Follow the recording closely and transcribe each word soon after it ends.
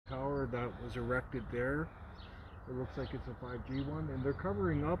that was erected there. It looks like it's a 5G one, and they're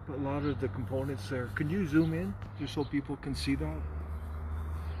covering up a lot of the components there. Can you zoom in just so people can see that?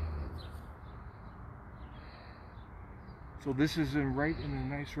 So this is right in a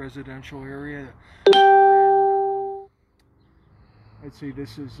nice residential area. I'd say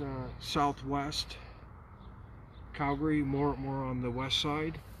this is southwest Calgary, more on the west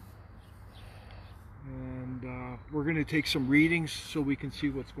side. And we're going to take some readings so we can see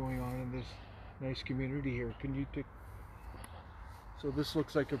what's going on in this nice community here. Can you take? So this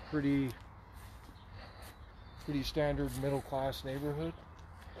looks like a pretty standard middle class neighborhood.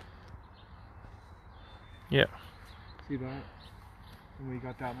 Yeah. See that? And we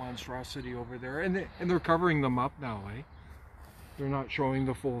got that monstrosity over there, and they're covering them up now, eh? They're not showing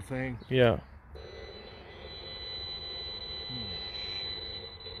the full thing. Yeah.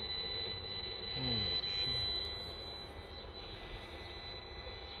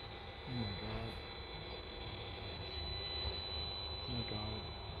 Oh my god. Oh my god.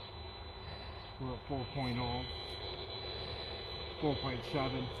 We're at 4.0.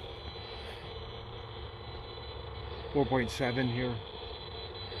 4.7. 4.7 here.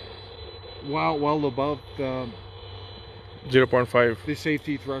 Wow, well above the 0.5. the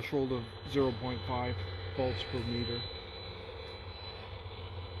safety threshold of 0.5 volts per meter.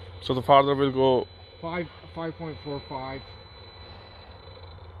 So the farther will go 5.45.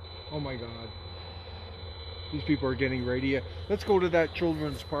 Oh my god. These people are getting ready. Let's go to that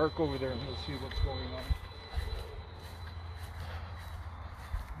children's park over there and we'll see what's going on.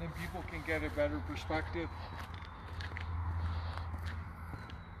 Then people can get a better perspective.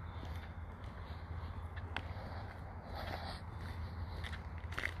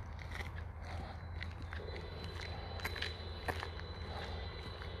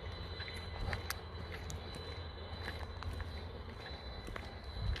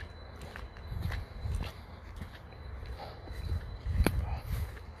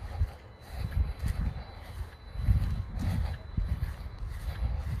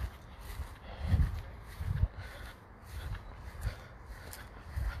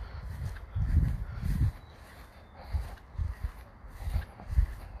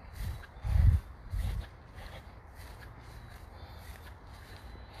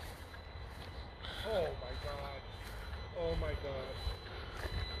 Oh my god. Oh my god.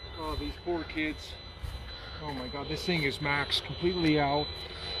 Oh, these poor kids. Oh my god, this thing is maxed completely out.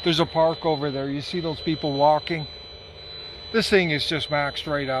 There's a park over there. You see those people walking? This thing is just maxed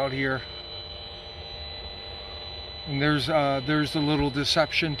right out here. And there's the little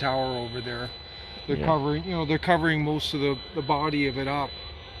deception tower over there. They're covering, you know, they're covering most of the body of it up.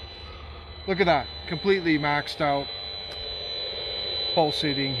 Look at that, completely maxed out,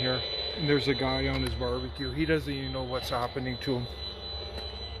 pulsating here. And there's a guy on his barbecue. He doesn't even know what's happening to him.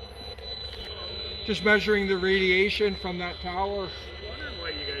 Just measuring the radiation from that tower. I'm wondering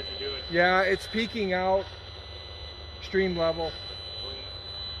what you guys are doing. Yeah, it's peaking out. Extreme level.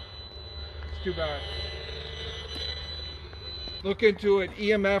 It's too bad. Look into it.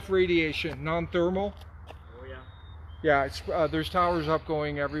 EMF radiation, non-thermal. Oh yeah. Yeah, it's there's towers up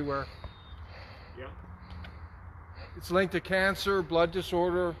going everywhere. Yeah. It's linked to cancer, blood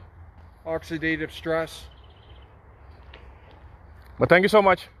disorder, oxidative stress. But thank you so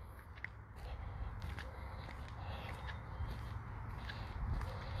much.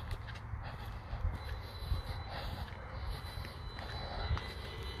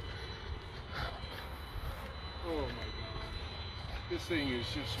 Oh my god. This thing is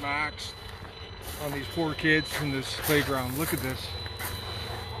just maxed on these poor kids in this playground. Look at this.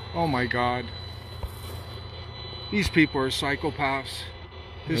 Oh my god. These people are psychopaths.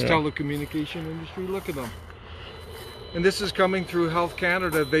 This telecommunication industry, look at them. And this is coming through Health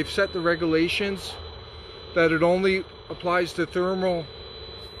Canada. They've set the regulations that it only applies to thermal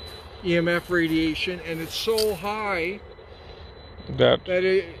EMF radiation, and it's so high that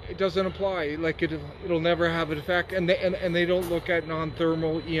it doesn't apply. Like it'll never have an effect. And they don't look at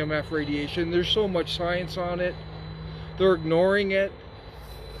non-thermal EMF radiation. There's so much science on it. They're ignoring it.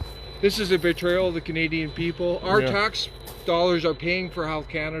 This is a betrayal of the Canadian people. Our tax dollars are paying for Health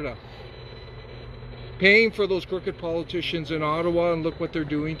Canada, paying for those crooked politicians in Ottawa, and look what they're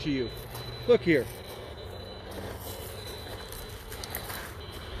doing to you. Look here.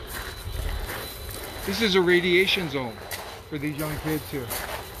 This is a radiation zone for these young kids here.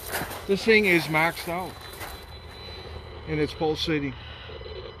 This thing is maxed out and it's pulsating.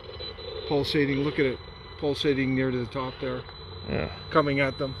 Pulsating, look at it. Pulsating near to the top there. Yeah. Coming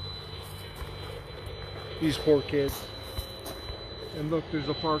at them. These poor kids. And look, there's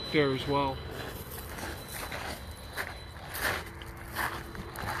a park there as well.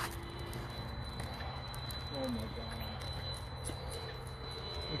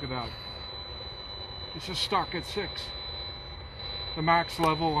 Look at that. It's just stuck at 6. The max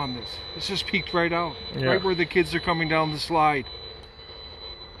level on this. It's just peaked right out. Yeah. Right where the kids are coming down the slide.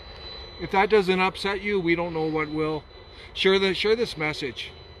 If that doesn't upset you, we don't know what will. Share this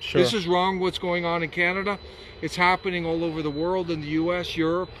message. Sure. This is wrong what's going on in Canada. It's happening all over the world, in the US,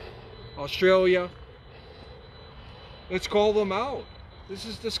 Europe, Australia. Let's call them out. This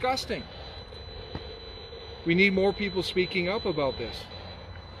is disgusting. We need more people speaking up about this.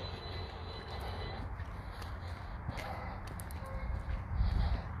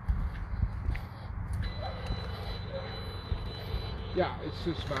 Yeah, it's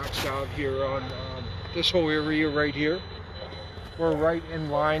just maxed out here on this whole area right here. We're right in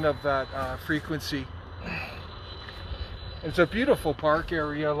line of that frequency. It's a beautiful park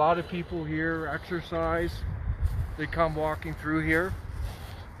area. A lot of people here exercise. They come walking through here.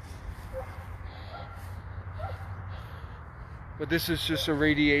 But this is just a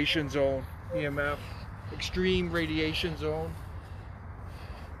radiation zone, EMF, extreme radiation zone.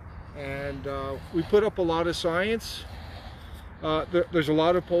 And we put up a lot of science. There's a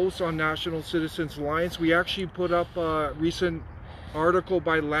lot of posts on National Citizens Alliance. We actually put up a recent article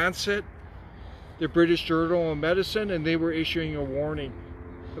by Lancet, the British Journal of Medicine, and they were issuing a warning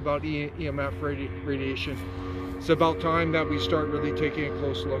about EMF radiation. It's about time that we start really taking a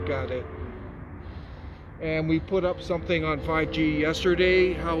close look at it. And we put up something on 5G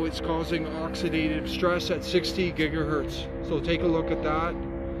yesterday, how it's causing oxidative stress at 60 gigahertz. So take a look at that.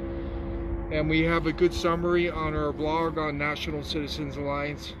 And we have a good summary on our blog on National Citizens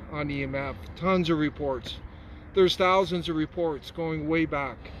Alliance on EMF. Tons of reports. There's thousands of reports going way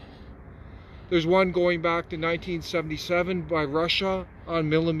back. There's one going back to 1977 by Russia on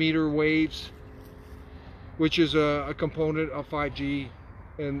millimeter waves, which is a component of 5G.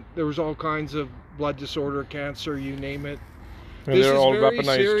 And there was all kinds of blood disorder, cancer, you name it. And This they're is all very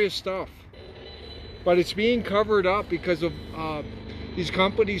weaponized. serious stuff. But it's being covered up because of these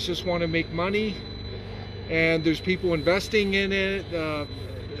companies just want to make money, and there's people investing in it.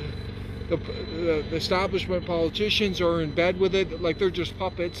 The establishment politicians are in bed with it, like they're just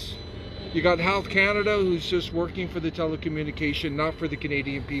puppets. You got Health Canada, who's just working for the telecommunication, not for the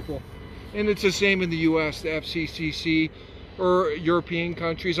Canadian people. And it's the same in the US, the FCCC, or European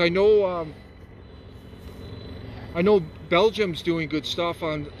countries. I know Belgium's doing good stuff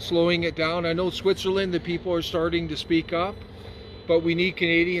on slowing it down. I know Switzerland, the people are starting to speak up, but we need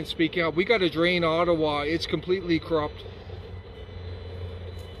Canadians speaking up. We got to drain Ottawa. It's completely corrupt.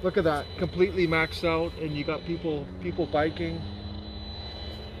 Look at that, completely maxed out, and you got people biking.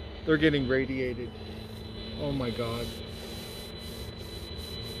 They're getting radiated. Oh my God.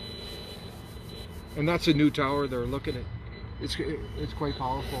 And that's a new tower there. Look at it. It's quite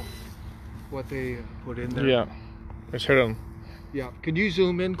powerful what they put in there. Yeah, it's hidden. Yeah. Can you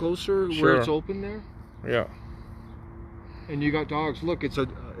zoom in closer Sure. where it's open there? Yeah. And you got dogs. Look, it's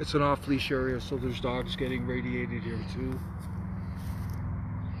an off-leash area, so there's dogs getting radiated here too.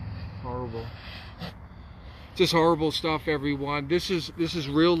 Horrible. Just horrible stuff, everyone. This is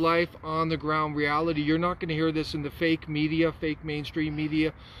real life, on the ground reality. You're not going to hear this in the fake media, fake mainstream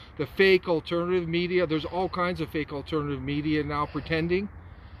media, the fake alternative media. There's all kinds of fake alternative media now pretending,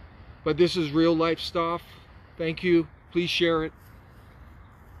 but this is real life stuff. Thank you. Please share it.